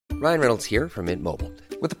Ryan Reynolds here from Mint Mobile.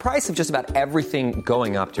 With the price of just about everything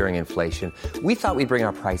going up during inflation, we thought we'd bring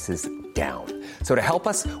our prices down. So to help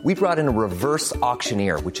us, we brought in a reverse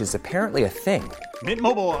auctioneer, which is apparently a thing. Mint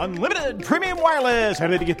Mobile Unlimited Premium Wireless. How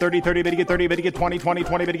to get 30, 30, bit to get 30, bit to get 20, 20,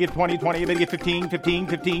 20, bit to get 20, 20, bit to get 15, 15,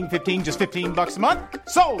 15, 15, just $15 a month?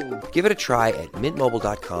 Sold! Give it a try at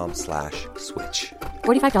mintmobile.com/switch.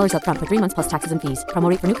 $45 up front for 3 months plus taxes and fees. Promo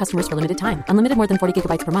rate for new customers for limited time. Unlimited more than 40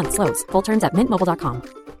 gigabytes per month. Slows full terms at mintmobile.com.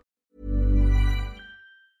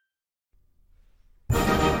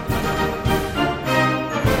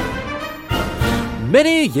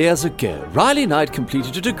 Many years ago, Riley Knight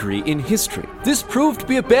completed a degree in history. This proved to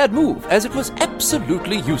be a bad move, as it was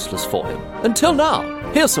absolutely useless for him. Until now,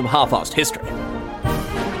 here's some half-assed history.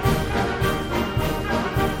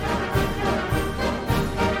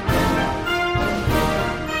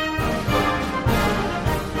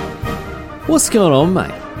 What's going on,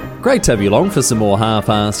 mate? Great to have you along for some more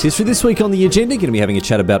half-assed history. This week on the agenda, going to be having a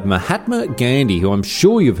chat about Mahatma Gandhi, who I'm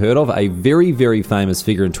sure you've heard of, a very, very famous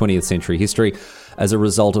figure in 20th century history as a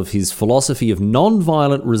result of his philosophy of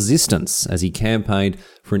non-violent resistance as he campaigned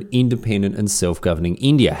for an independent and self-governing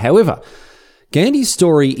India. However, Gandhi's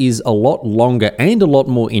story is a lot longer and a lot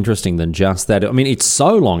more interesting than just that. I mean, it's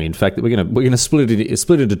so long, in fact, that we're going to split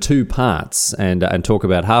it into two parts and talk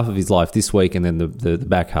about half of his life this week and then the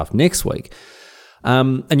back half next week.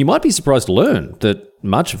 And you might be surprised to learn that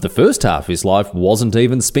much of the first half of his life wasn't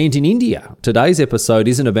even spent in India. Today's episode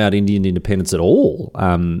isn't about Indian independence at all,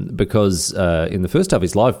 because in the first half of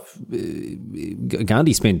his life,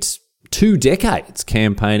 Gandhi spent 2 decades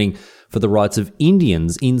campaigning for the rights of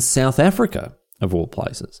Indians in South Africa, of all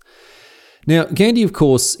places. Now, Gandhi, of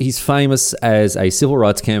course, he's famous as a civil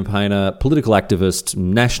rights campaigner, political activist,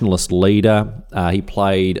 nationalist leader. He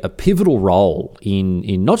played a pivotal role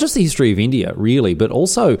in not just the history of India, really, but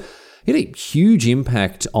also he had a huge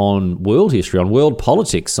impact on world history, on world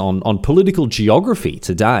politics, on political geography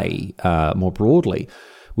today, more broadly,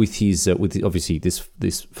 with his with obviously this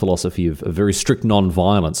philosophy of very strict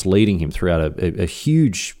non-violence leading him throughout a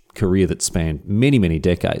huge career that spanned many, many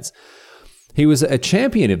decades. He was a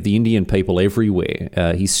champion of the Indian people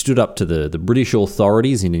everywhere. He stood up to the British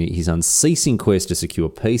authorities in his unceasing quest to secure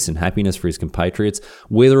peace and happiness for his compatriots,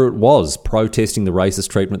 whether it was protesting the racist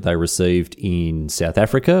treatment they received in South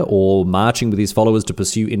Africa or marching with his followers to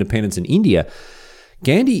pursue independence in India.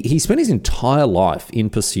 Gandhi, he spent his entire life in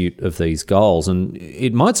pursuit of these goals, and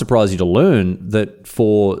it might surprise you to learn that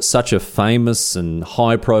for such a famous and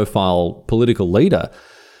high-profile political leader,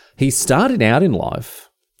 he started out in life,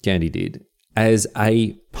 Gandhi did, as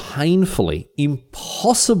a painfully,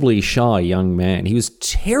 impossibly shy young man. He was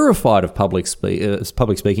terrified of public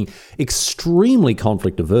speaking, extremely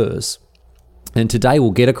conflict averse. And today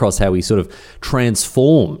we'll get across how he sort of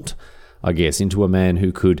transformed, I guess, into a man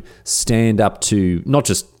who could stand up to not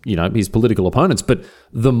just, his political opponents, but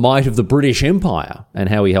the might of the British Empire, and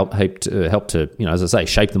how he helped to, as I say,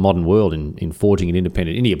 shape the modern world in forging an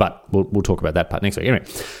independent India. But we'll talk about that part next week. Anyway,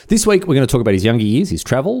 this week we're going to talk about his younger years, his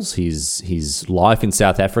travels, his life in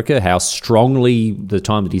South Africa, how strongly the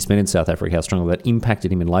time that he spent in South Africa, how strongly that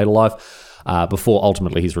impacted him in later life, before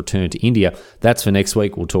ultimately his return to India. That's for next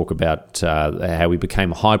week. We'll talk about how he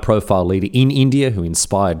became a high-profile leader in India who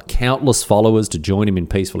inspired countless followers to join him in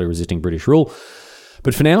peacefully resisting British rule.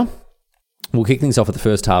 But for now, we'll kick things off with the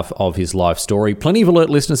first half of his life story. Plenty of alert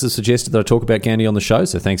listeners have suggested that I talk about Gandhi on the show,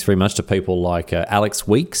 so thanks very much to people like Alex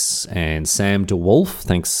Weeks and Sam DeWolf.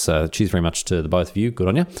 Thanks, cheers very much to the both of you. Good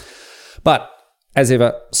on you. But as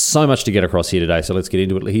ever, so much to get across here today, so let's get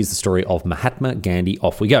into it. Here's the story of Mahatma Gandhi.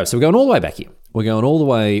 Off we go. So we're going all the way back here. We're going all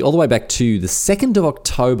the way back to the 2nd of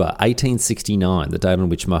October, 1869, the date on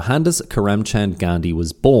which Mohandas Karamchand Gandhi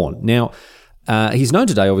was born. Now, he's known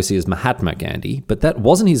today, obviously, as Mahatma Gandhi, but that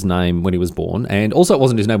wasn't his name when he was born, and also it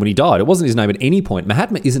wasn't his name when he died. It wasn't his name at any point.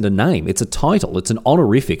 Mahatma isn't a name. It's a title. It's an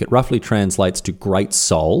honorific. It roughly translates to great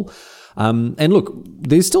soul. And look,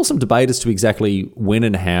 there's still some debate as to exactly when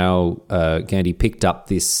and how Gandhi picked up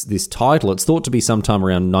this title. It's thought to be sometime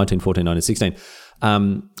around 1914, 1916.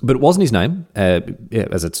 But it wasn't his name,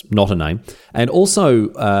 as it's not a name. And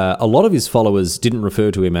also, a lot of his followers didn't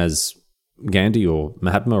refer to him as Gandhi or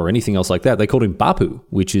Mahatma or anything else like that. They called him Bapu,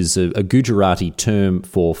 which is a Gujarati term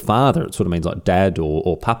for father. It sort of means like dad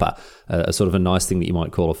or papa, a sort of a nice thing that you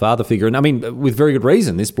might call a father figure. And I mean, with very good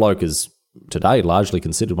reason. This bloke is today largely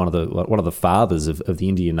considered one of the fathers of the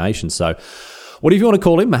Indian nation. So whatever you want to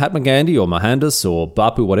call him, Mahatma Gandhi or Mohandas or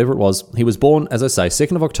Bapu, whatever it was, he was born, as I say,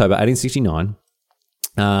 2nd of October, 1869.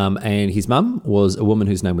 And his mum was a woman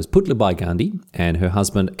whose name was Putlibai Gandhi and her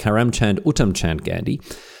husband Karamchand Uttamchand Gandhi.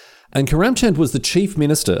 And Karamchand was the chief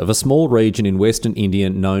minister of a small region in western India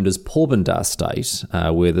known as Porbandar state,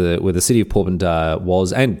 where the city of Porbandar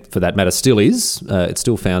was, and for that matter still is. It's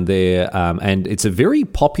still found there, and it's a very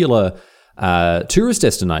popular tourist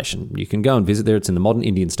destination. You can go and visit there. It's in the modern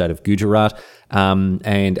Indian state of Gujarat.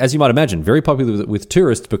 And as you might imagine, very popular with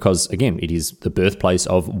tourists because, again, it is the birthplace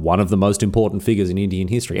of one of the most important figures in Indian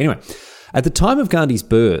history. Anyway, at the time of Gandhi's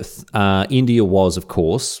birth, India was, of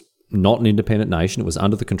course, not an independent nation. It was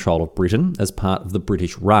under the control of Britain as part of the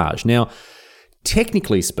British Raj. Now,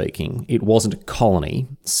 technically speaking, it wasn't a colony.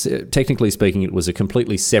 Technically speaking, it was a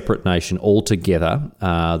completely separate nation altogether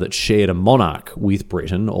that shared a monarch with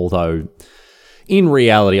Britain, although in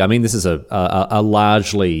reality, I mean, this is a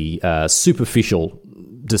largely superficial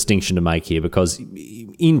distinction to make here because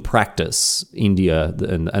in practice, India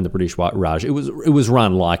and the British Raj, it was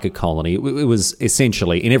run like a colony. It was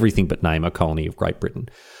essentially, in everything but name, a colony of Great Britain.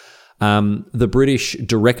 The British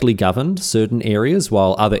directly governed certain areas,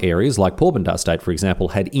 while other areas, like Porbandar state, for example,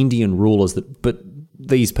 had Indian rulers but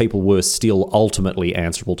these people were still ultimately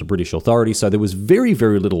answerable to British authority. So there was very,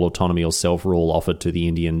 very little autonomy or self-rule offered to the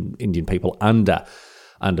Indian people under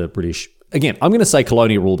British. Again, I'm going to say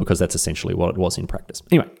colonial rule because that's essentially what it was in practice.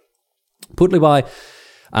 Anyway, Putlibai,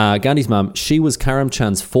 Gandhi's mum, she was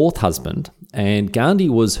Karamchand's fourth husband, and Gandhi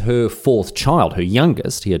was her fourth child, her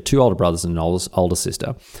youngest. He had two older brothers and an older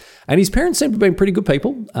sister. And his parents seemed to have been pretty good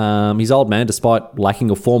people. His old man, despite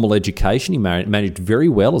lacking a formal education, he managed very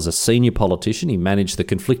well as a senior politician. He managed the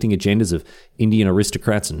conflicting agendas of Indian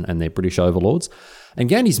aristocrats and their British overlords. And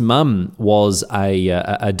Gandhi's mum was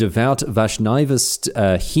a devout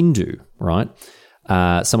Vaishnavist Hindu, right?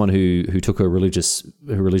 Someone who took her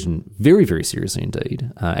religion very, very seriously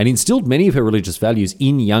indeed, and instilled many of her religious values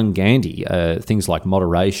in young Gandhi, things like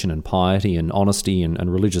moderation and piety and honesty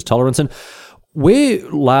and religious tolerance. And we're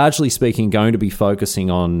largely speaking going to be focusing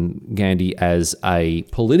on Gandhi as a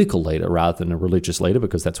political leader rather than a religious leader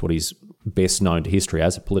because that's what he's best known to history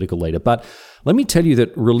as, a political leader. But let me tell you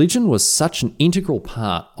that religion was such an integral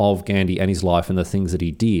part of Gandhi and his life and the things that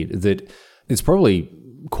he did that it's probably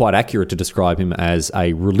quite accurate to describe him as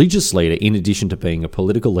a religious leader in addition to being a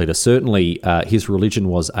political leader. Certainly, his religion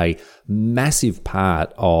was a massive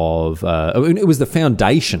part of, it was the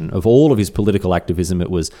foundation of all of his political activism.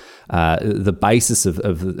 It was the basis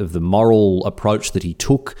of the moral approach that he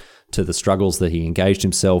took to the struggles that he engaged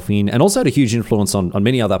himself in, and also had a huge influence on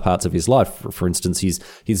many other parts of his life. For instance,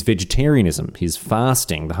 his vegetarianism, his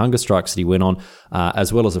fasting, the hunger strikes that he went on,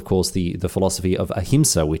 as well as, of course, the philosophy of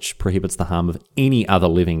ahimsa, which prohibits the harm of any other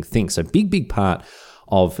living thing. So big part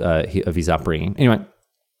of his upbringing. Anyway,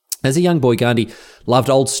 as a young boy, Gandhi loved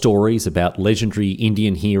old stories about legendary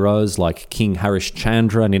Indian heroes like King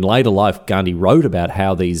Harishchandra, and in later life, Gandhi wrote about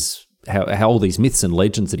how all these myths and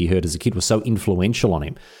legends that he heard as a kid were so influential on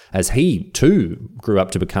him, as he too grew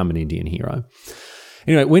up to become an Indian hero.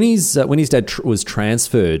 Anyway, when his dad was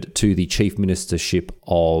transferred to the chief ministership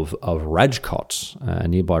of Rajkot, a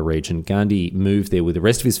nearby region, Gandhi moved there with the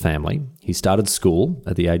rest of his family. He started school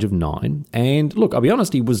at the age of 9. And look, I'll be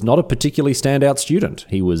honest, he was not a particularly standout student.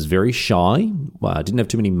 He was very shy, didn't have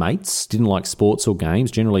too many mates, didn't like sports or games,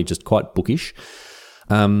 generally just quite bookish.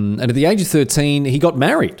 And at the age of 13, he got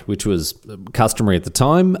married, which was customary at the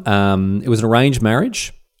time. It was an arranged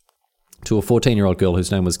marriage to a 14-year-old girl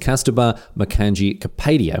whose name was Kasturba Mukherjee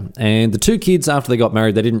Kapadia. And the two kids, after they got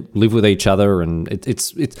married, they didn't live with each other. And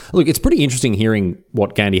it's pretty interesting hearing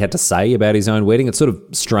what Gandhi had to say about his own wedding. It's sort of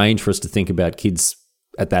strange for us to think about kids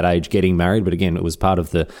at that age getting married, but again, it was part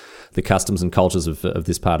of the customs and cultures of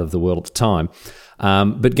this part of the world at the time.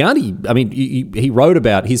 But Gandhi, I mean, he wrote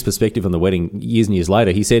about his perspective on the wedding years and years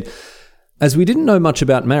later. He said, "As we didn't know much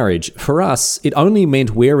about marriage, for us, it only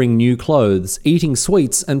meant wearing new clothes, eating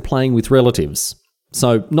sweets, and playing with relatives."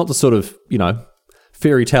 So not the sort of,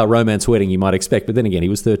 fairy tale romance wedding you might expect, but then again, he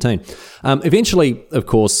was 13. Eventually, of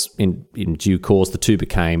course, in due course, the two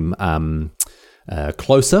became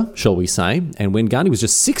closer, shall we say. And when Gandhi was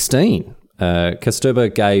just 16,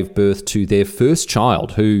 Kasturba gave birth to their first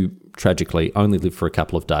child, who tragically only lived for a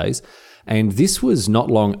couple of days. And this was not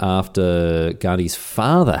long after Gandhi's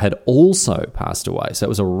father had also passed away. So it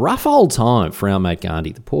was a rough old time for our mate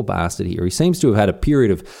Gandhi, the poor bastard here. He seems to have had a period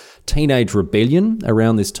of teenage rebellion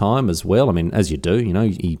around this time as well. I mean, as you do,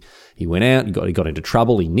 he went out, he got into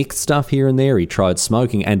trouble, he nicked stuff here and there, he tried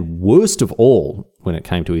smoking, and worst of all, when it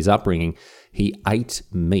came to his upbringing, he ate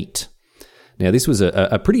meat. Now, this was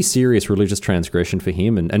a pretty serious religious transgression for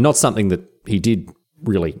him, and not something that he did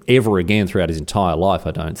really ever again throughout his entire life,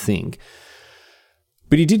 I don't think.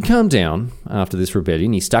 But he did calm down after this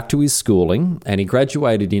rebellion. He stuck to his schooling and he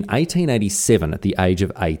graduated in 1887 at the age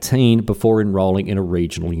of 18 before enrolling in a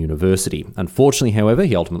regional university. Unfortunately, however,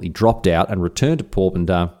 he ultimately dropped out and returned to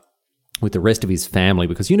Porbandar with the rest of his family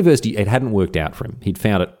because university, it hadn't worked out for him. He'd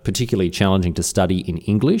found it particularly challenging to study in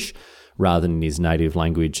English rather than in his native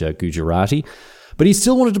language, Gujarati. But he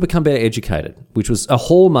still wanted to become better educated, which was a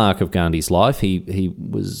hallmark of Gandhi's life. He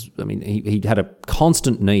had a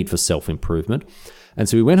constant need for self-improvement. And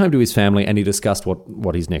so he went home to his family and he discussed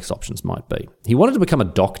what his next options might be. He wanted to become a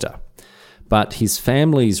doctor, but his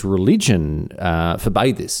family's religion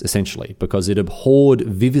forbade this, essentially, because it abhorred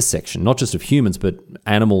vivisection, not just of humans, but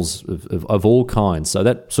animals of all kinds. So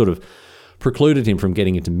that sort of precluded him from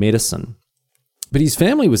getting into medicine. But his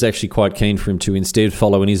family was actually quite keen for him to instead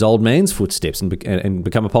follow in his old man's footsteps and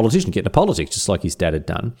become a politician, get into politics, just like his dad had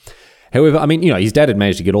done. However, his dad had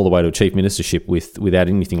managed to get all the way to a chief ministership without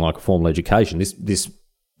anything like a formal education. This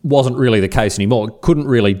wasn't really the case anymore. Couldn't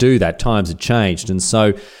really do that. Times had changed. And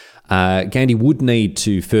so Gandhi would need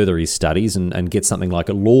to further his studies and get something like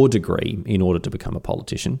a law degree in order to become a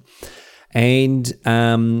politician. And,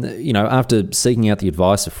 after seeking out the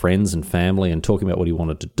advice of friends and family and talking about what he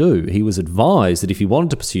wanted to do, he was advised that if he wanted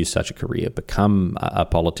to pursue such a career, become a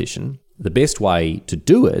politician, the best way to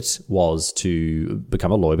do it was to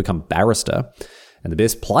become a lawyer, become a barrister. And the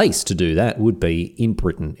best place to do that would be in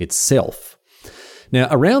Britain itself. Now,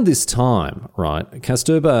 around this time, right,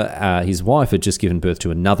 Kasturba, his wife, had just given birth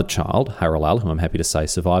to another child, Harilal, who I'm happy to say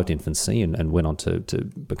survived infancy and went on to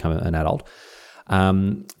become an adult.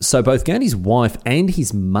 So both Gandhi's wife and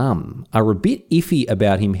his mum are a bit iffy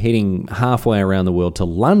about him heading halfway around the world to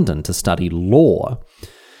London to study law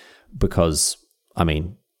because,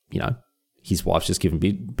 his wife's just given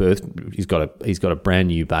birth. He's got a brand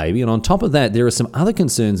new baby. And on top of that, there are some other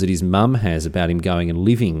concerns that his mum has about him going and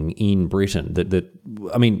living in Britain that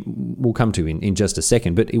we'll come to in just a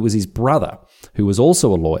second. But it was his brother, who was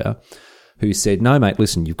also a lawyer, who said, no, mate,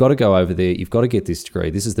 listen, you've got to go over there. You've got to get this degree.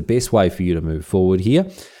 This is the best way for you to move forward here.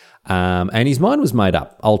 And his mind was made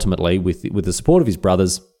up, ultimately, with the support of his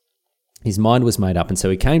brothers. His mind was made up. And so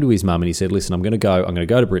he came to his mum and he said, listen, I'm going to go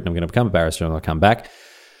to Britain. I'm going to become a barrister and I'll come back.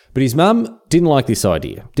 But his mum didn't like this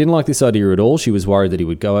idea. Didn't like this idea at all. She was worried that he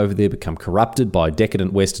would go over there, become corrupted by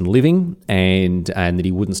decadent Western living, and that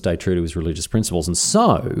he wouldn't stay true to his religious principles. And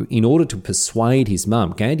so, in order to persuade his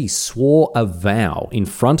mum, Gandhi swore a vow in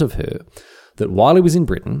front of her that while he was in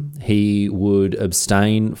Britain, he would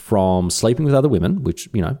abstain from sleeping with other women, which,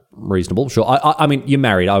 reasonable. Sure, I mean, you're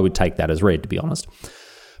married. I would take that as read, to be honest.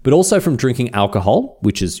 But also from drinking alcohol,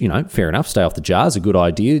 which is, fair enough. Stay off the jar is a good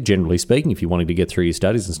idea, generally speaking, if you're wanting to get through your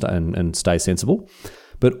studies and stay sensible.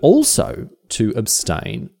 But also to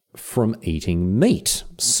abstain from eating meat.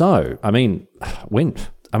 So,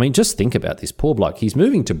 just think about this poor bloke. He's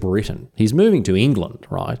moving to Britain. He's moving to England,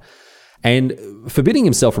 right? And forbidding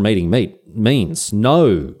himself from eating meat means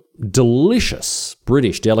no delicious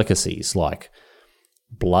British delicacies like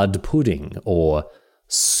blood pudding or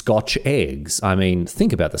Scotch eggs.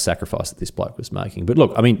 Think about the sacrifice that this bloke was making. But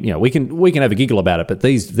look, we can have a giggle about it, but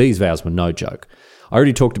these vows were no joke. I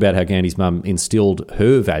already talked about how Gandhi's mum instilled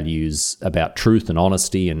her values about truth and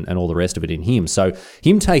honesty and all the rest of it in him. So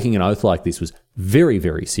him taking an oath like this was very,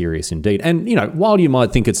 very serious indeed. And, while you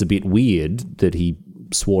might think it's a bit weird that he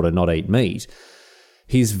swore to not eat meat,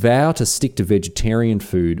 his vow to stick to vegetarian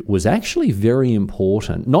food was actually very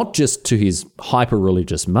important, not just to his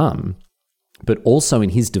hyper-religious mum, but also in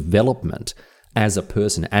his development as a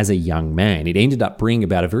person, as a young man. It ended up bringing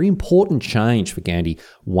about a very important change for Gandhi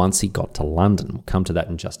once he got to London. We'll come to that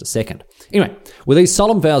in just a second. Anyway, with these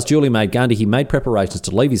solemn vows duly made, Gandhi, he made preparations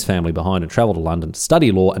to leave his family behind and travel to London to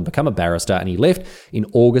study law and become a barrister, and he left in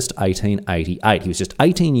August 1888. He was just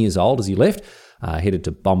 18 years old as he left, headed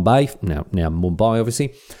to Bombay, now Mumbai,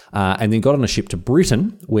 obviously, and then got on a ship to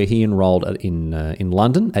Britain, where he enrolled in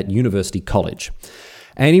London at University College.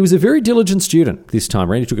 And he was a very diligent student this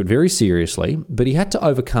time around. He took it very seriously, but he had to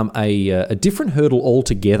overcome a different hurdle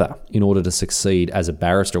altogether in order to succeed as a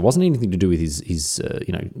barrister. It wasn't anything to do with his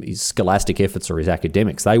scholastic efforts or his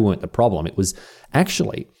academics. They weren't the problem. It was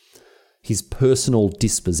actually his personal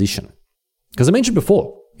disposition. Because I mentioned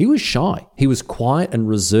before, he was shy. He was quiet and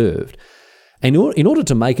reserved. And in order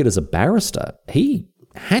to make it as a barrister, he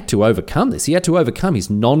had to overcome this. He had to overcome his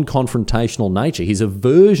non-confrontational nature, his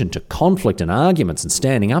aversion to conflict and arguments and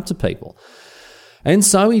standing up to people. And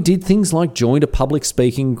so he did things like joined a public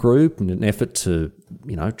speaking group in an effort to,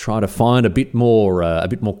 try to find a bit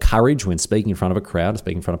more courage when speaking in front of a crowd,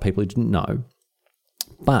 speaking in front of people he didn't know.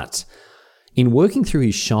 But in working through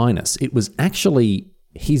his shyness, it was actually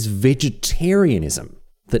his vegetarianism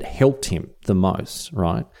that helped him the most,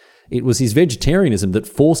 right? It was his vegetarianism that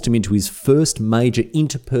forced him into his first major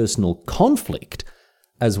interpersonal conflict,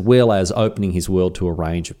 as well as opening his world to a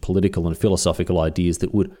range of political and philosophical ideas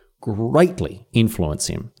that would greatly influence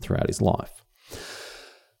him throughout his life.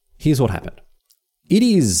 Here's what happened. It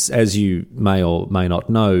is, as you may or may not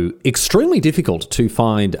know, extremely difficult to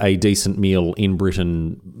find a decent meal in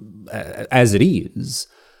Britain as it is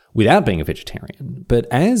without being a vegetarian. But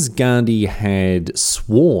as Gandhi had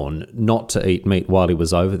sworn not to eat meat while he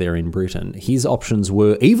was over there in Britain, his options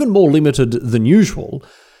were even more limited than usual,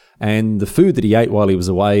 and the food that he ate while he was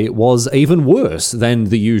away was even worse than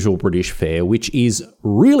the usual British fare, which is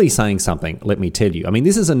really saying something, let me tell you. I mean,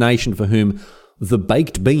 this is a nation for whom the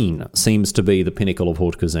baked bean seems to be the pinnacle of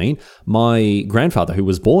haute cuisine. My grandfather, who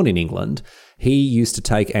was born in England, he used to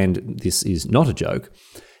take, and this is not a joke,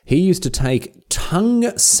 he used to take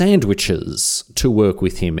tongue sandwiches to work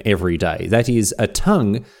with him every day. That is, a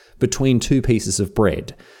tongue between two pieces of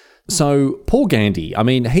bread. So poor Gandhi, I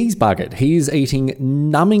mean, he's buggered. He's eating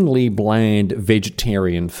numbingly bland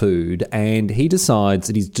vegetarian food, and he decides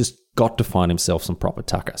that he's just got to find himself some proper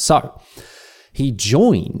tucker. So he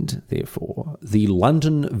joined, therefore, the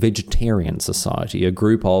London Vegetarian Society, a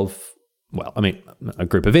group of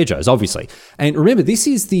vegos, obviously. And remember, this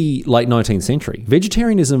is the late 19th century.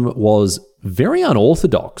 Vegetarianism was very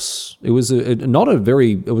unorthodox. It was not a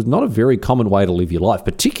very common way to live your life,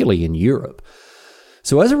 particularly in Europe.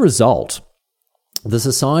 So as a result, the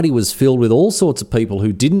society was filled with all sorts of people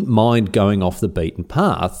who didn't mind going off the beaten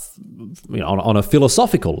path, on a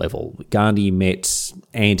philosophical level. Gandhi met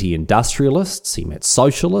anti-industrialists, he met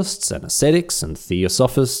socialists and ascetics and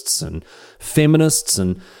theosophists and feminists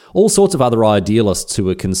and all sorts of other idealists who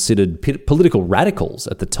were considered political radicals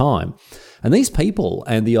at the time. And these people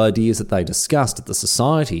and the ideas that they discussed at the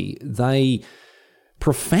society, they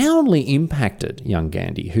profoundly impacted young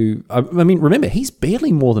Gandhi, who, remember, he's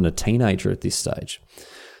barely more than a teenager at this stage.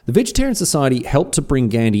 The Vegetarian Society helped to bring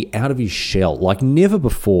Gandhi out of his shell like never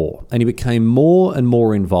before, and he became more and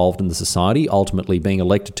more involved in the society, ultimately being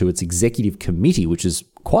elected to its executive committee, which is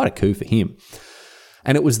quite a coup for him.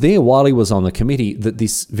 And it was there, while he was on the committee, that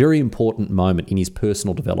this very important moment in his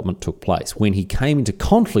personal development took place, when he came into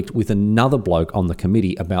conflict with another bloke on the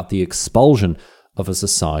committee about the expulsion of a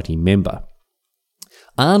society member.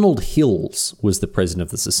 Arnold Hills was the president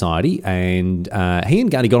of the society, and he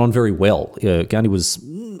and Gandhi got on very well. Gandhi was,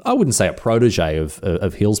 I wouldn't say a protege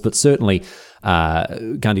of Hills, but certainly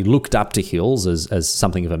Gandhi looked up to Hills as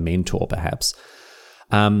something of a mentor, perhaps.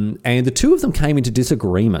 And the two of them came into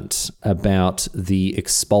disagreement about the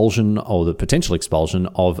expulsion, or the potential expulsion,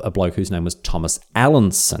 of a bloke whose name was Thomas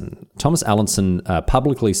Allinson. Thomas Allinson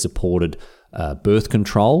publicly supported birth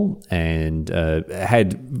control and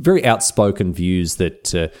had very outspoken views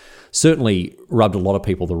that certainly rubbed a lot of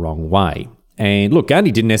people the wrong way. And look,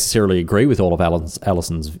 Gandhi didn't necessarily agree with all of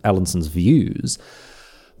Allinson's views,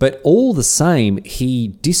 but all the same,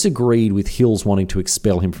 he disagreed with Hills wanting to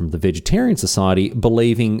expel him from the Vegetarian Society,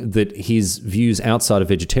 believing that his views outside of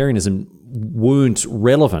vegetarianism weren't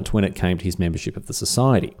relevant when it came to his membership of the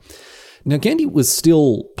society. Now, Gandhi was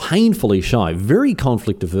still painfully shy, very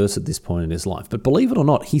conflict-averse at this point in his life, but believe it or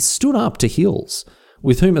not, he stood up to Hills,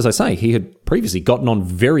 with whom, as I say, he had previously gotten on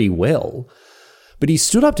very well. But he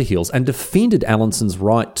stood up to Hills and defended Allinson's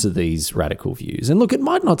right to these radical views. And look, it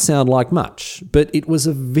might not sound like much, but it was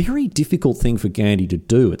a very difficult thing for Gandhi to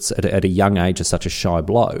do at a young age as such a shy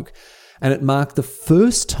bloke. And it marked the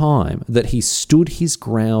first time that he stood his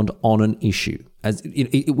ground on an issue. As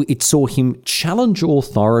it saw him challenge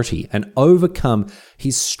authority and overcome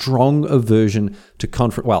his strong aversion to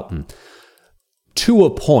conflict. Well, to a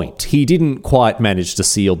point. He didn't quite manage to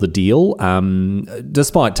seal the deal.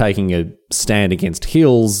 Despite taking a stand against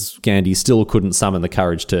Hills, Gandhi still couldn't summon the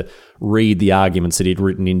courage to read the arguments that he'd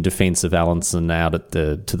written in defence of Allinson out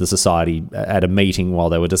to the society at a meeting while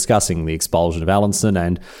they were discussing the expulsion of Allinson,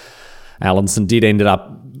 and Allinson did end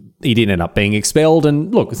up being expelled.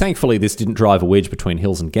 And look, thankfully, this didn't drive a wedge between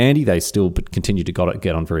Hills and Gandhi. They still continued to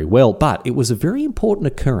get on very well. But it was a very important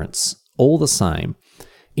occurrence, all the same,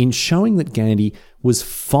 in showing that Gandhi was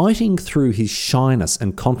fighting through his shyness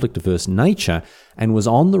and conflict-averse nature and was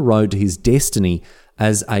on the road to his destiny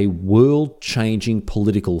as a world-changing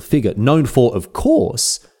political figure, known for, of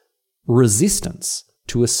course, resistance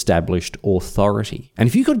to established authority. And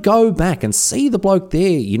if you could go back and see the bloke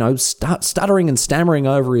there, stuttering and stammering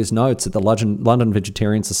over his notes at the London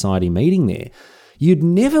Vegetarian Society meeting there, you'd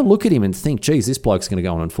never look at him and think, geez, this bloke's going to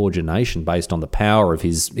go on and forge a nation based on the power of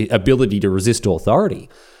his ability to resist authority.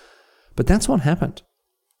 But that's what happened.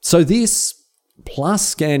 So this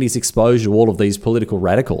plus Gandhi's exposure to all of these political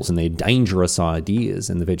radicals and their dangerous ideas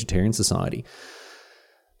in the vegetarian society,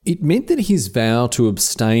 it meant that his vow to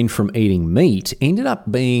abstain from eating meat ended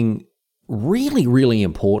up being really, really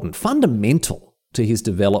important, fundamental to his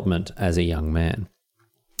development as a young man.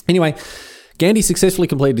 Anyway, Gandhi successfully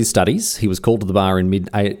completed his studies. He was called to the bar in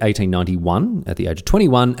mid-1891 at the age of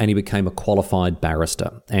 21, and he became a qualified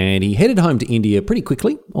barrister. And he headed home to India pretty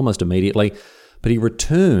quickly, almost immediately, but he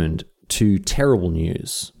returned to terrible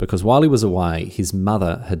news because while he was away, his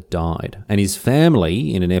mother had died. And his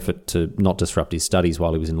family, in an effort to not disrupt his studies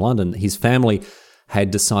while he was in London, his family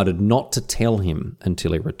had decided not to tell him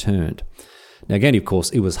until he returned. Now, Gandhi, of course,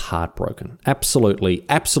 he was heartbroken, absolutely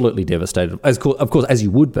devastated, of course, as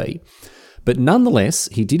you would be. But nonetheless,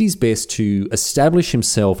 he did his best to establish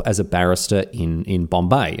himself as a barrister in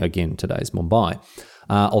Bombay, again, today's Mumbai.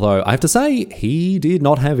 Although I have to say, he did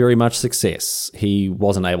not have very much success. He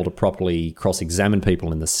wasn't able to properly cross-examine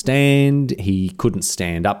people in the stand. He couldn't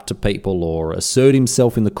stand up to people or assert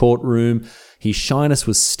himself in the courtroom. His shyness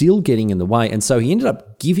was still getting in the way. And so he ended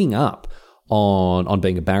up giving up on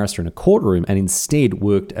being a barrister in a courtroom and instead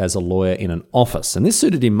worked as a lawyer in an office. And this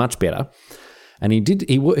suited him much better. And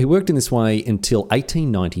he worked in this way until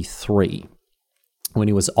 1893. When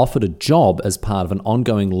he was offered a job as part of an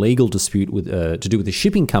ongoing legal dispute to do with a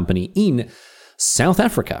shipping company in South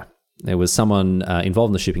Africa. There was someone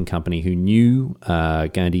involved in the shipping company who knew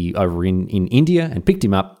Gandhi over in India and picked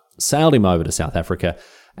him up, sailed him over to South Africa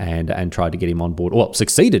and tried to get him on board, well,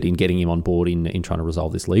 succeeded in getting him on board in trying to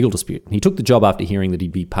resolve this legal dispute. He took the job after hearing that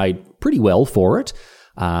he'd be paid pretty well for it,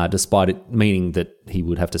 despite it meaning that he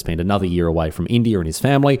would have to spend another year away from India and his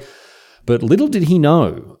family. But little did he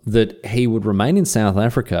know that he would remain in South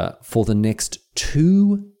Africa for the next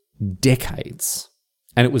 2 decades.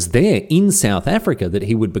 And it was there in South Africa that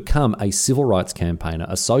he would become a civil rights campaigner,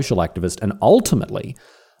 a social activist, and ultimately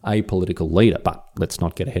a political leader. But let's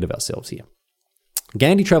not get ahead of ourselves here.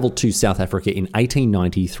 Gandhi travelled to South Africa in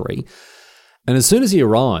 1893. And as soon as he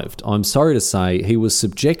arrived, I'm sorry to say, he was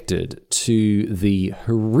subjected to the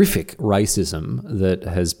horrific racism that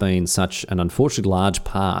has been such an unfortunately large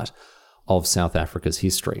part of South Africa's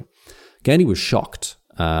history. Gandhi was shocked.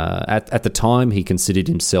 At the time, he considered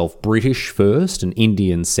himself British first and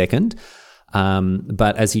Indian second.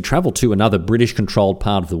 But as he travelled to another British-controlled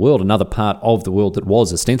part of the world, another part of the world that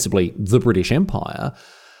was ostensibly the British Empire,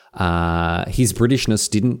 his Britishness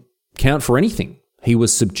didn't count for anything. He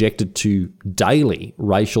was subjected to daily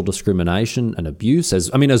racial discrimination and abuse,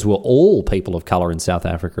 as were all people of colour in South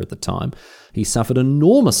Africa at the time. He suffered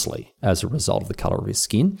enormously as a result of the colour of his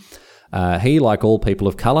skin. He, like all people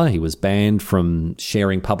of colour, he was banned from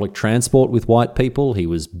sharing public transport with white people. He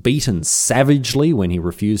was beaten savagely when he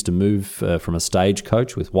refused to move from a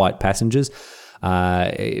stagecoach with white passengers.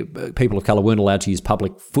 People of colour weren't allowed to use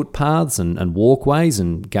public footpaths and walkways,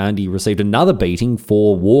 and Gandhi received another beating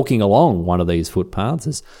for walking along one of these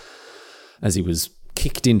footpaths as he was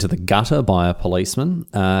kicked into the gutter by a policeman.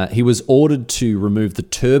 He was ordered to remove the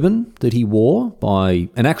turban that he wore by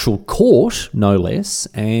an actual court, no less,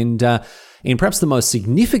 and in perhaps the most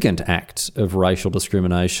significant act of racial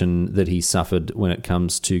discrimination that he suffered when it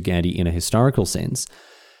comes to Gandhi in a historical sense,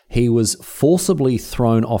 he was forcibly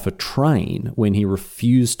thrown off a train when he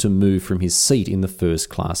refused to move from his seat in the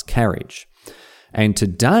first-class carriage. And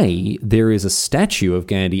today, there is a statue of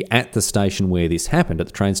Gandhi at the station where this happened, at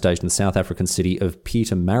the train station in the South African city of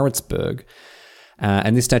Pietermaritzburg.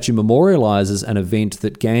 And this statue memorialises an event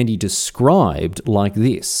that Gandhi described like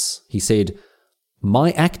this. He said,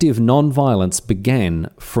 "My active non-violence began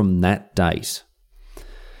from that date."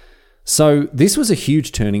 So this was a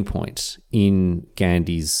huge turning point in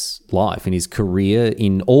Gandhi's life, in his career,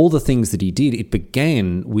 in all the things that he did. It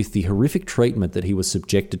began with the horrific treatment that he was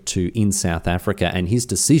subjected to in South Africa and his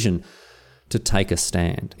decision to take a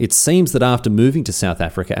stand. It seems that after moving to South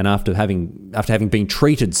Africa and after having been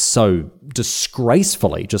treated so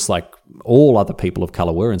disgracefully, just like all other people of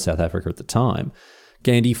colour were in South Africa at the time,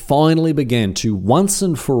 Gandhi finally began to once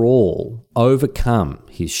and for all overcome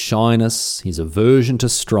his shyness, his aversion to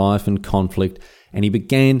strife and conflict, and he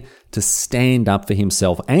began to stand up for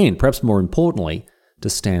himself and, perhaps more importantly, to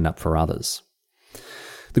stand up for others.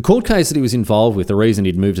 The court case that he was involved with, the reason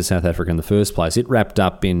he'd moved to South Africa in the first place, it wrapped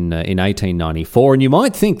up in 1894, and you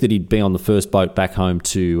might think that he'd be on the first boat back home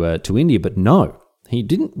to India, but no. He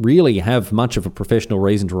didn't really have much of a professional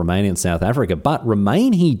reason to remain in South Africa, but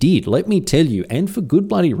remain he did, let me tell you, and for good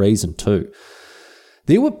bloody reason too.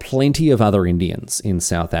 There were plenty of other Indians in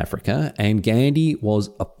South Africa, and Gandhi was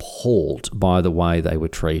appalled by the way they were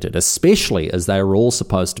treated, especially as they were all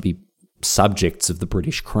supposed to be subjects of the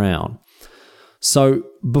British Crown. So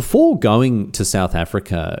before going to South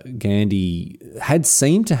Africa, Gandhi had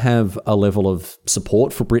seemed to have a level of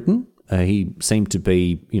support for Britain. He seemed to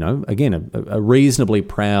be, again, a reasonably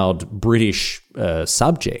proud British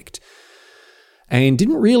subject, and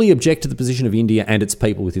didn't really object to the position of India and its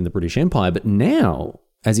people within the British Empire. But now,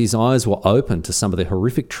 as his eyes were open to some of the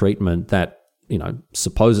horrific treatment that,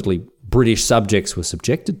 supposedly British subjects were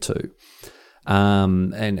subjected to,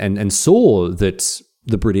 and saw that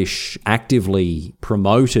the British actively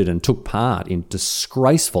promoted and took part in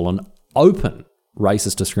disgraceful and open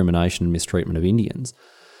racist discrimination and mistreatment of Indians,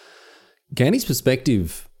 Gandhi's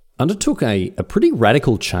perspective undertook a pretty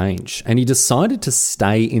radical change, and he decided to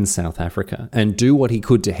stay in South Africa and do what he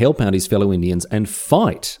could to help out his fellow Indians and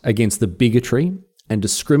fight against the bigotry and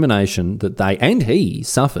discrimination that they and he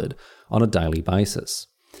suffered on a daily basis.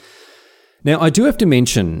 Now, I do have to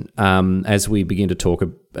mention, as we begin to talk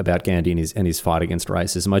about Gandhi and his fight against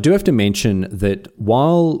racism, I do have to mention that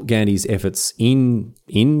while Gandhi's efforts in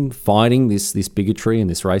fighting this bigotry and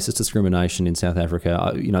this racist discrimination in South Africa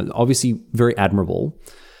are, obviously very admirable,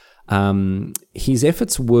 his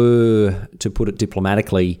efforts were, to put it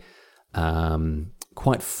diplomatically,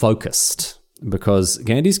 quite focused, because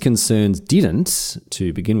Gandhi's concerns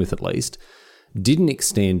to begin with at least, didn't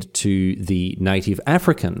extend to the native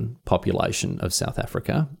African population of South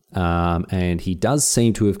Africa, and he does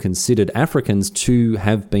seem to have considered Africans to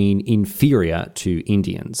have been inferior to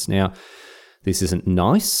Indians. Now, this isn't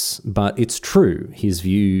nice, but it's true. His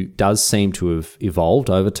view does seem to have evolved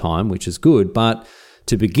over time, which is good, but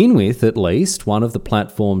to begin with, at least, one of the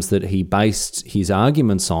platforms that he based his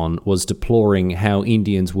arguments on was deploring how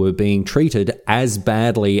Indians were being treated as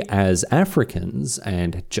badly as Africans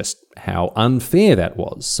and just how unfair that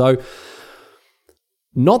was. So,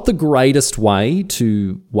 not the greatest way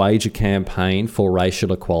to wage a campaign for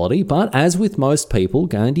racial equality, but as with most people,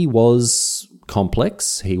 Gandhi was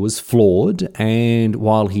complex, he was flawed, and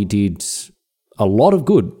while he did a lot of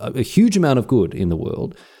good, a huge amount of good in the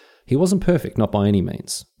world, he wasn't perfect, not by any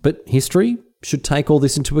means. But history should take all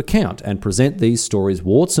this into account and present these stories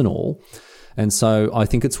warts and all. And so I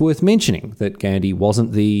think it's worth mentioning that Gandhi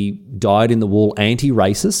wasn't the dyed-in-the-wool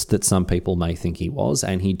anti-racist that some people may think he was,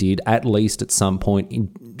 and he did, at least at some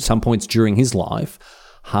points during his life,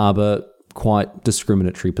 harbour quite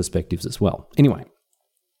discriminatory perspectives as well. Anyway,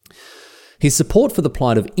 his support for the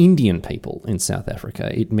plight of Indian people in South Africa,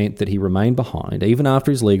 it meant that he remained behind even after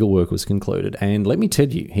his legal work was concluded. And let me tell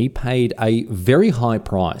you, he paid a very high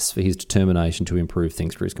price for his determination to improve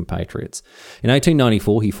things for his compatriots. In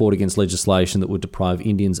 1894, he fought against legislation that would deprive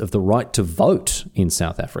Indians of the right to vote in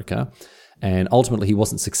South Africa. And ultimately, he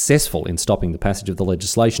wasn't successful in stopping the passage of the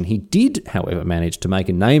legislation. He did, however, manage to make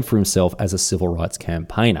a name for himself as a civil rights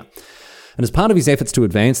campaigner. And as part of his efforts to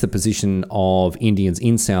advance the position of Indians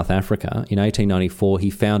in South Africa, in 1894 he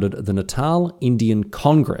founded the Natal Indian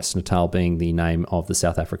Congress, Natal being the name of the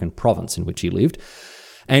South African province in which he lived.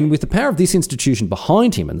 And with the power of this institution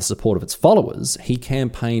behind him and the support of its followers, he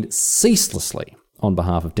campaigned ceaselessly on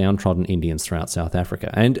behalf of downtrodden Indians throughout South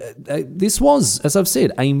Africa. And this was, as I've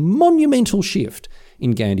said, a monumental shift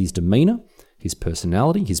in Gandhi's demeanour, his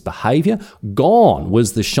personality, his behaviour. Gone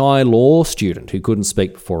was the shy law student who couldn't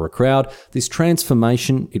speak before a crowd. This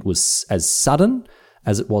transformation, it was as sudden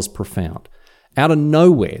as it was profound. Out of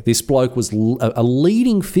nowhere, this bloke was a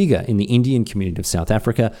leading figure in the Indian community of South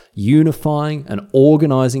Africa, unifying and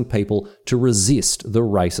organising people to resist the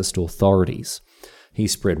racist authorities. He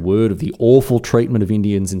spread word of the awful treatment of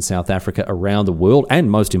Indians in South Africa around the world,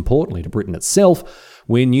 and most importantly to Britain itself,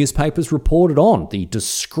 where newspapers reported on the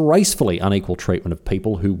disgracefully unequal treatment of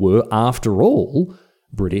people who were, after all,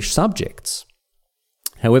 British subjects.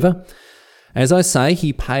 However, as I say,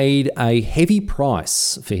 he paid a heavy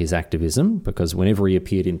price for his activism, because whenever he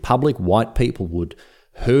appeared in public, white people would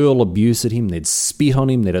hurl abuse at him, they'd spit on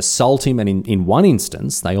him, they'd assault him, and in one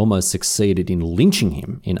instance, they almost succeeded in lynching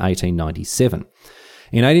him in 1897.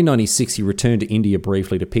 In 1896, he returned to India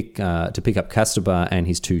briefly to pick up Kasturba and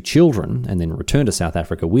his two children, and then returned to South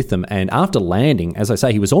Africa with them. And after landing, as I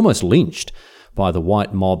say, he was almost lynched by the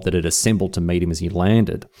white mob that had assembled to meet him as he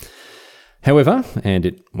landed. However, and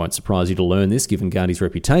it won't surprise you to learn this given Gandhi's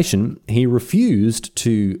reputation, he refused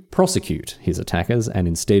to prosecute his attackers and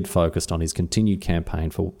instead focused on his continued campaign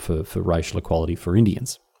for racial equality for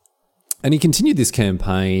Indians. And he continued this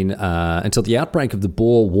campaign until the outbreak of the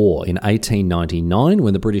Boer War in 1899,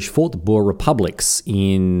 when the British fought the Boer republics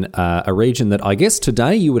in a region that I guess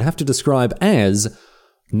today you would have to describe as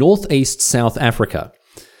northeast South Africa.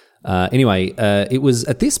 It was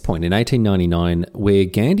at this point in 1899 where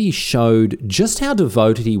Gandhi showed just how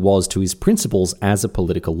devoted he was to his principles as a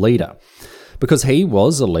political leader. because he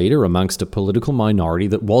was a leader amongst a political minority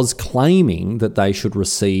that was claiming that they should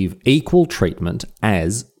receive equal treatment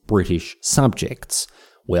as British subjects.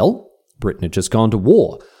 Well, Britain had just gone to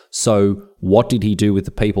war. So what did he do with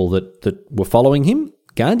the people that were following him?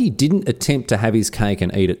 Gandhi didn't attempt to have his cake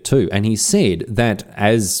and eat it too. And he said that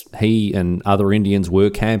as he and other Indians were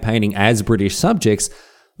campaigning as British subjects,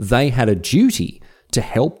 they had a duty to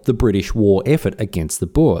help the British war effort against the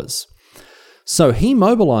Boers. So he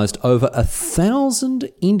mobilised over 1,000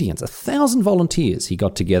 Indians, 1,000 volunteers he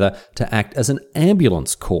got together to act as an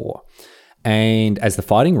ambulance corps. And as the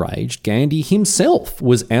fighting raged, Gandhi himself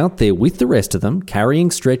was out there with the rest of them, carrying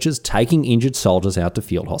stretchers, taking injured soldiers out to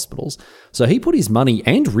field hospitals. So he put his money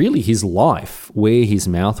and really his life where his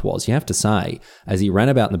mouth was, you have to say, as he ran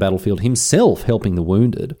about in the battlefield himself helping the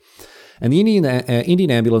wounded. And the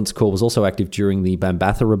Indian Ambulance Corps was also active during the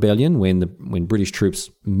Bambatha Rebellion when British troops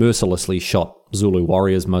mercilessly shot Zulu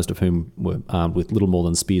warriors, most of whom were armed with little more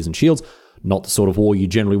than spears and shields. Not the sort of war you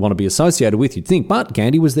generally want to be associated with, you'd think. But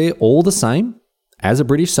Gandhi was there all the same, as a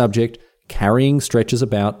British subject, carrying stretchers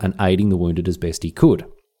about and aiding the wounded as best he could.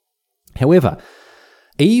 However,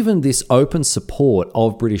 even this open support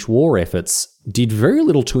of British war efforts did very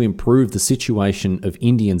little to improve the situation of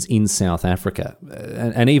Indians in South Africa.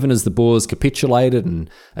 And even as the Boers capitulated and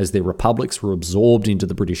as their republics were absorbed into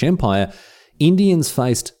the British Empire, Indians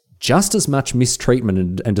faced just as much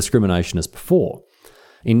mistreatment and discrimination as before.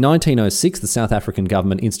 In 1906, the South African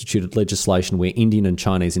government instituted legislation where Indian and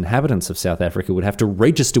Chinese inhabitants of South Africa would have to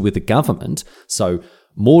register with the government, so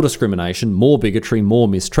more discrimination, more bigotry, more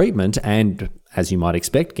mistreatment, and, as you might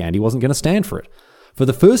expect, Gandhi wasn't going to stand for it. For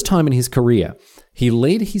the first time in his career, he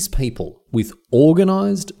led his people with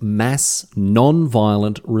organised, mass,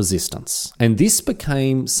 non-violent resistance, and this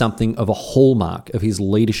became something of a hallmark of his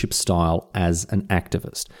leadership style as an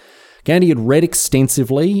activist. Gandhi had read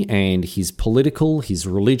extensively, and his political, his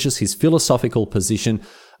religious, his philosophical position,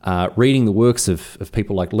 reading the works of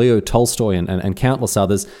people like Leo Tolstoy and countless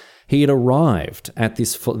others, he had arrived at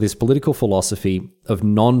this political philosophy of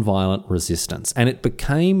non-violent resistance, and it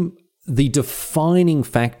became the defining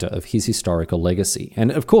factor of his historical legacy. And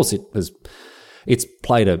of course, it's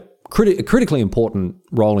played a critically important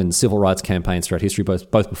role in civil rights campaigns throughout history, both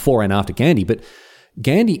before and after Gandhi, but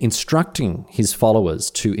Gandhi instructing his followers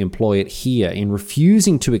to employ it here in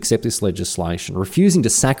refusing to accept this legislation, refusing to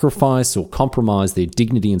sacrifice or compromise their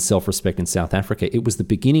dignity and self-respect in South Africa, it was the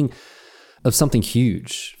beginning of something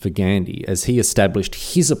huge for Gandhi as he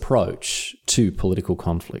established his approach to political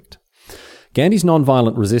conflict. Gandhi's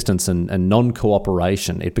non-violent resistance and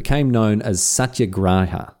non-cooperation, it became known as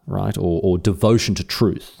satyagraha, right, or devotion to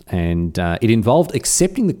truth, and it involved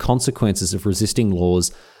accepting the consequences of resisting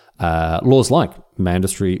laws like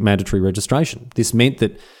mandatory registration. This meant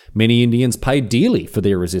that many Indians paid dearly for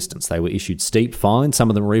their resistance. They were issued steep fines, some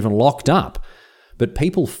of them were even locked up. But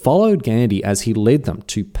people followed Gandhi as he led them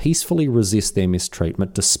to peacefully resist their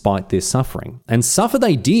mistreatment despite their suffering. And suffer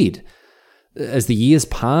they did. As the years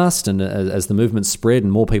passed and as the movement spread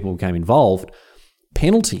and more people became involved,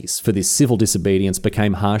 penalties for this civil disobedience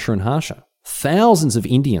became harsher and harsher. Thousands of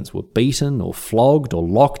Indians were beaten or flogged or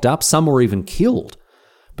locked up, some were even killed.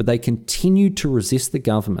 But they continued to resist the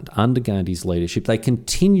government under Gandhi's leadership. They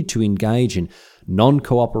continued to engage in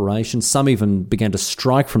non-cooperation. Some even began to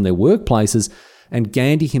strike from their workplaces. And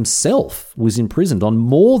Gandhi himself was imprisoned on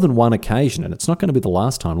more than one occasion. And it's not going to be the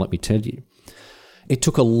last time, let me tell you. It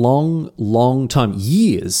took a long, long time,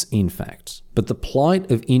 years in fact. But the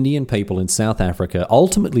plight of Indian people in South Africa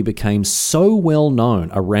ultimately became so well known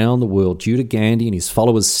around the world due to Gandhi and his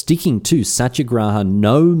followers sticking to satyagraha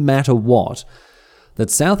no matter what, that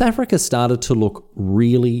South Africa started to look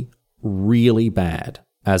really, really bad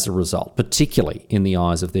as a result, particularly in the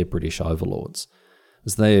eyes of their British overlords.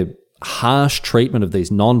 As their harsh treatment of these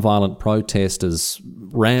non-violent protesters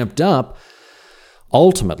ramped up,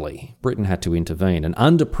 ultimately Britain had to intervene, and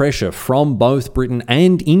under pressure from both Britain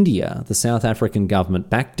and India, the South African government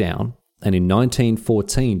backed down and in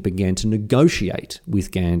 1914 began to negotiate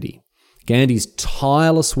with Gandhi. Gandhi's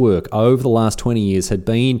tireless work over the last 20 years had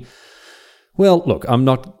been, well, look,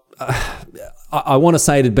 I want to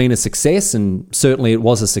say it had been a success, and certainly it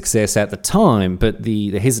was a success at the time, but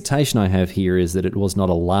the hesitation I have here is that it was not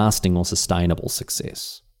a lasting or sustainable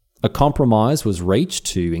success. A compromise was reached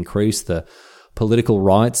to increase the political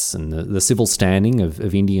rights and the civil standing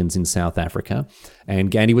of Indians in South Africa,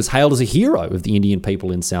 and Gandhi was hailed as a hero of the Indian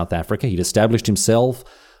people in South Africa. He'd established himself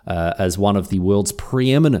as one of the world's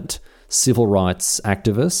preeminent civil rights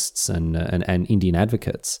activists and Indian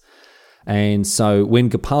advocates. And so when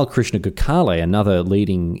Gopal Krishna Gokhale, another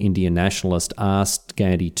leading Indian nationalist, asked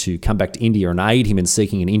Gandhi to come back to India and aid him in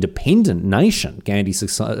seeking an independent nation, Gandhi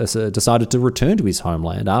decided to return to his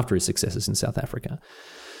homeland after his successes in South Africa.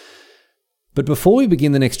 But before we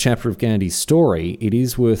begin the next chapter of Gandhi's story, it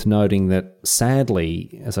is worth noting that,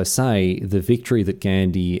 sadly, as I say, the victory that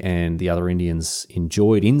Gandhi and the other Indians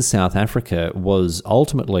enjoyed in South Africa was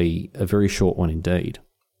ultimately a very short one indeed.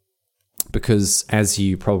 Because, as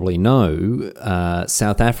you probably know,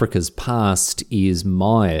 South Africa's past is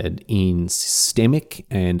mired in systemic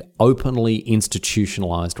and openly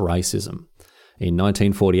institutionalised racism. In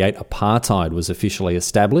 1948, apartheid was officially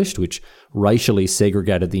established, which racially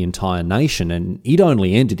segregated the entire nation, and it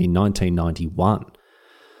only ended in 1991.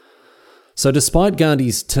 So despite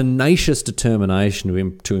Gandhi's tenacious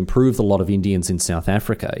determination to improve the lot of Indians in South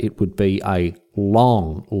Africa, it would be a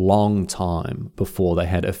long, long time before they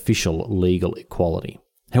had official legal equality.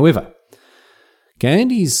 However,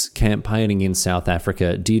 Gandhi's campaigning in South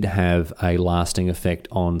Africa did have a lasting effect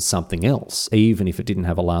on something else, even if it didn't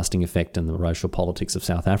have a lasting effect on the racial politics of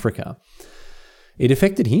South Africa. It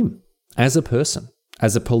affected him as a person,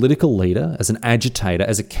 as a political leader, as an agitator,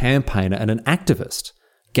 as a campaigner and an activist.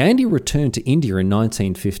 Gandhi returned to India in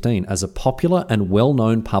 1915 as a popular and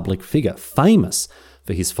well-known public figure, famous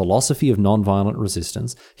for his philosophy of nonviolent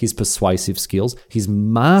resistance, his persuasive skills, his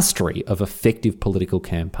mastery of effective political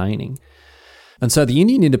campaigning. And so the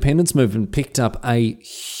Indian independence movement picked up a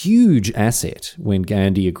huge asset when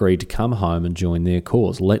Gandhi agreed to come home and join their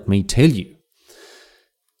cause, let me tell you.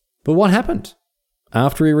 But what happened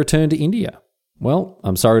after he returned to India? Well,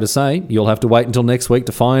 I'm sorry to say, you'll have to wait until next week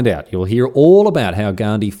to find out. You'll hear all about how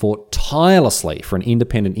Gandhi fought tirelessly for an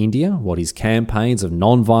independent India, what his campaigns of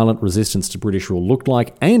non-violent resistance to British rule looked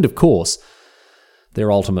like, and, of course,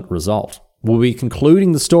 their ultimate result. We'll be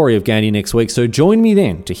concluding the story of Gandhi next week, so join me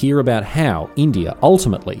then to hear about how India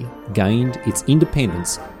ultimately gained its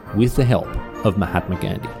independence with the help of Mahatma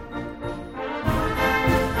Gandhi.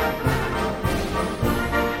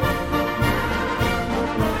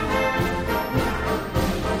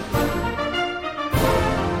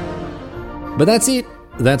 But that's it.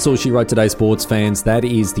 That's all she wrote today, sports fans. That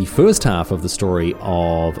is the first half of the story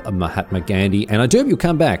of Mahatma Gandhi. And I do hope you'll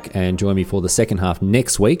come back and join me for the second half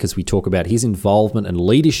next week as we talk about his involvement and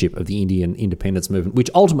leadership of the Indian independence movement,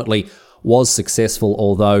 which ultimately was successful,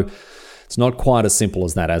 although it's not quite as simple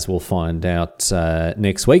as that, as we'll find out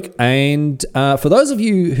next week. And for those of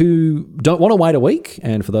you who don't want to wait a week,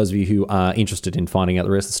 and for those of you who are interested in finding out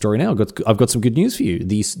the rest of the story now, I've got some good news for you.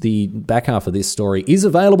 The back half of this story is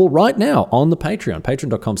available right now on the Patreon,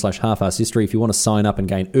 patreon.com/halfasshistory. If you want to sign up and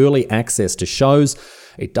gain early access to shows,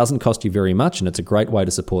 it doesn't cost you very much, and it's a great way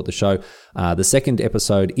to support the show. The second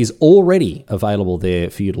episode is already available there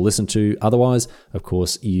for you to listen to. Otherwise, of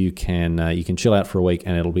course, you can chill out for a week,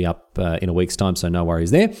 and it'll be up in a week's time, so no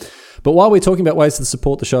worries there. But while we're talking about ways to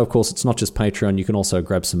support the show, of course, it's not just Patreon. You can also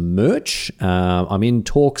grab some merch. I'm in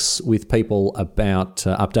talks with people about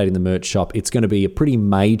updating the merch shop. It's going to be a pretty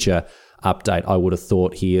major update, I would have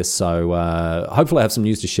thought, here. So hopefully I have some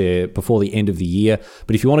news to share before the end of the year.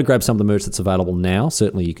 But if you want to grab some of the merch that's available now,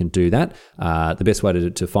 certainly you can do that. The best way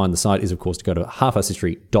to find the site is, of course, to go to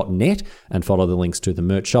halfasshistory.net and follow the links to the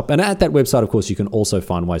merch shop. And at that website, of course, you can also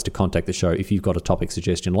find ways to contact the show. If you've got a topic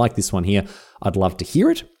suggestion like this one here, I'd love to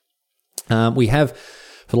hear it. We have,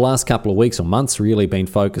 for the last couple of weeks or months, really been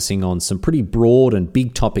focusing on some pretty broad and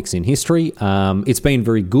big topics in history. It's been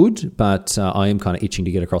very good, but I am kind of itching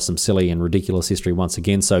to get across some silly and ridiculous history once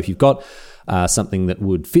again. So if you've got something that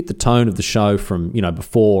would fit the tone of the show from,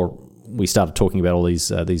 before we started talking about all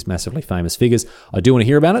these massively famous figures, I do want to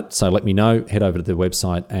hear about it. So let me know. Head over to the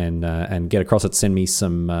website and get across it. Send me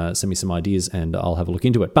some ideas, and I'll have a look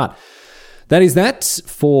into it. But that is that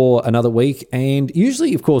for another week. And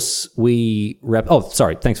usually, of course, we wrap... Oh,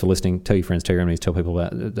 sorry. Thanks for listening. Tell your friends, tell your enemies, tell people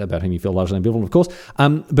about whom you feel largely ambivalent, of course.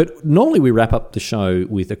 But normally we wrap up the show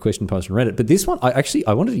with a question posted on Reddit. But this one,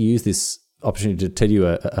 I wanted to use this opportunity to tell you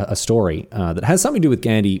a story that has something to do with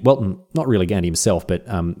Gandhi. Well, not really Gandhi himself, but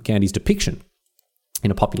Gandhi's depiction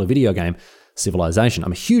in a popular video game, Civilization.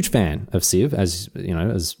 I'm a huge fan of Civ, as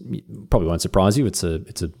probably won't surprise you. It's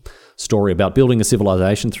a story about building a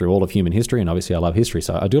civilization through all of human history, and obviously I love history,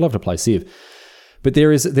 so I do love to play Civ. But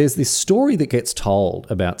there's this story that gets told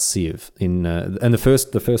about Civ and the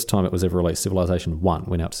first time it was ever released, Civilization 1,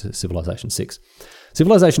 went out to Civilization 6.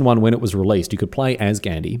 Civilization 1, when it was released, you could play as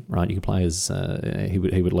Gandhi, right? You could play as he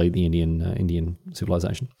would lead the Indian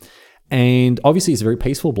civilization. And obviously, he's a very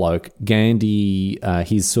peaceful bloke. Gandhi,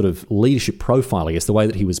 his sort of leadership profile, I guess, the way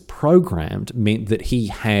that he was programmed meant that he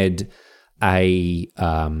had a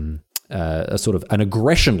a sort of an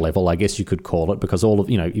aggression level, I guess you could call it, because all of,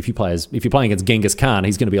 if you're playing against Genghis Khan,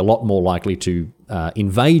 he's going to be a lot more likely to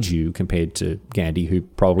invade you compared to Gandhi, who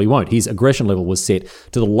probably won't. His aggression level was set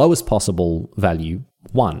to the lowest possible value,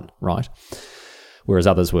 1, right? Whereas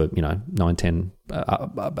others were, 9, 10,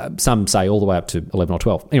 some say all the way up to 11 or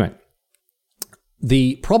 12. Anyway,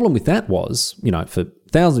 the problem with that was, for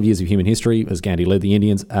thousands of years of human history, as Gandhi led the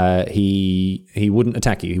Indians, he wouldn't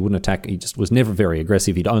attack you. He wouldn't attack. He just was never very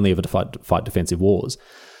aggressive. He'd only ever fight defensive wars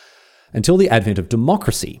until the advent of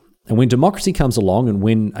democracy. And when democracy comes along, and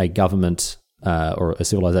when a government or a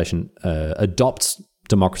civilization adopts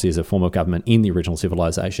democracy as a form of government in the original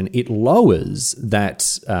civilization, it lowers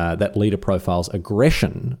that leader profile's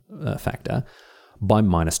aggression factor by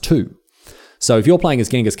 -2. So if you're playing as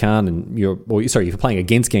Genghis Khan if you're playing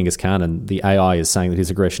against Genghis Khan and the AI is saying that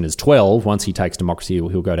his aggression is 12, once he takes democracy,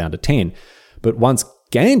 he'll go down to 10. But once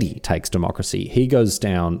Gandhi takes democracy, he goes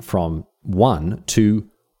down from 1 to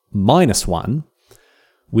 -1,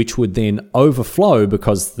 which would then overflow,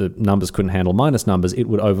 because the numbers couldn't handle minus numbers, it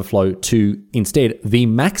would overflow to, instead, the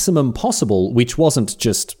maximum possible, which wasn't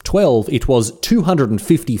just 12, it was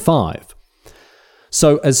 255.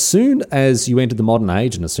 So as soon as you entered the modern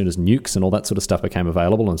age, and as soon as nukes and all that sort of stuff became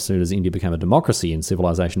available, and as soon as India became a democracy in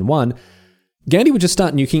Civilization 1, Gandhi would just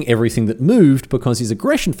start nuking everything that moved, because his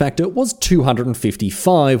aggression factor was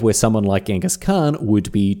 255, where someone like Genghis Khan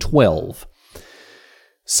would be 12.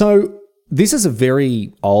 So this is a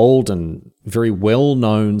very old and very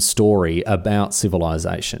well-known story about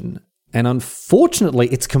civilization. And unfortunately,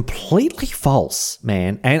 it's completely false,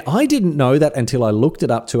 man. And I didn't know that until I looked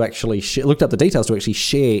it up to actually looked up the details to actually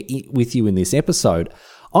share it with you in this episode.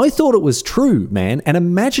 I thought it was true, man, and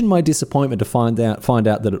imagine my disappointment to find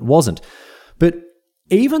out that it wasn't. But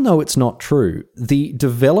even though it's not true, the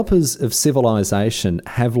developers of Civilization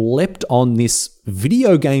have leapt on this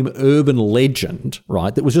video game urban legend,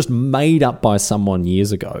 right, that was just made up by someone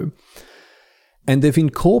years ago. And they've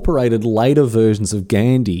incorporated later versions of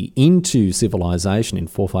Gandhi into Civilization in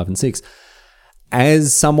 4, 5, and 6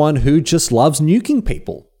 as someone who just loves nuking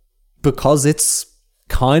people because it's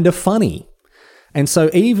kind of funny. And so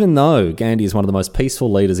even though Gandhi is one of the most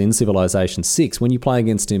peaceful leaders in Civilization 6, when you play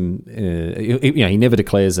against him, he never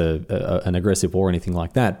declares an aggressive war or anything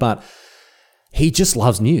like that, but he just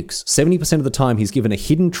loves nukes. 70% of the time he's given a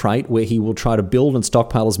hidden trait where he will try to build and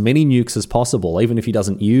stockpile as many nukes as possible, even if he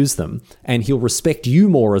doesn't use them. And he'll respect you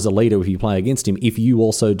more as a leader if you play against him if you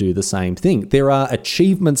also do the same thing. There are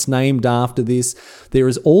achievements named after this. There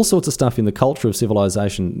is all sorts of stuff in the culture of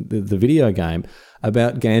Civilization, the video game,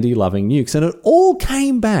 about Gandhi loving nukes. And it all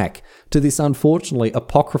came back to this unfortunately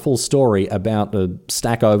apocryphal story about a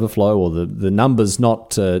stack overflow or the numbers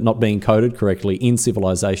not being coded correctly in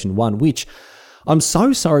Civilization 1, which I'm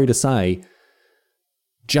so sorry to say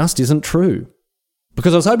just isn't true.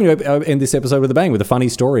 Because I was hoping to end this episode with a bang, with a funny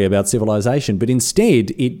story about Civilization, but instead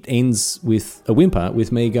it ends with a whimper,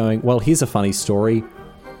 with me going, well, here's a funny story.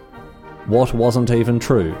 What wasn't even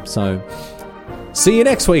true? So, see you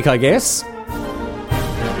next week, I guess.